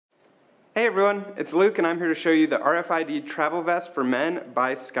Hey everyone, it's Luke and I'm here to show you the RFID Travel Vest for Men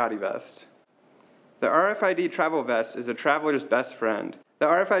by SCOTTeVEST. The RFID Travel Vest is a traveler's best friend. The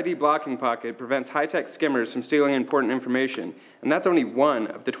RFID blocking pocket prevents high-tech skimmers from stealing important information, and that's only one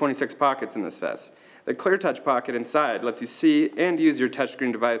of the 26 pockets in this vest. The clear touch pocket inside lets you see and use your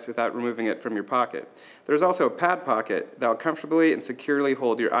touchscreen device without removing it from your pocket. There's also a pad pocket that will comfortably and securely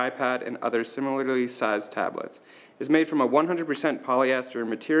hold your iPad and other similarly sized tablets. It's made from a 100% polyester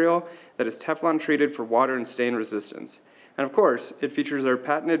material that is Teflon treated for water and stain resistance. And of course, it features our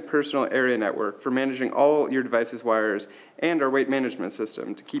patented personal area network for managing all your device's wires and our weight management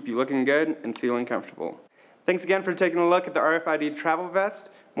system to keep you looking good and feeling comfortable. Thanks again for taking a look at the RFID Travel Vest.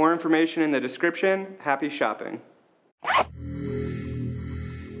 More information in the description. Happy shopping.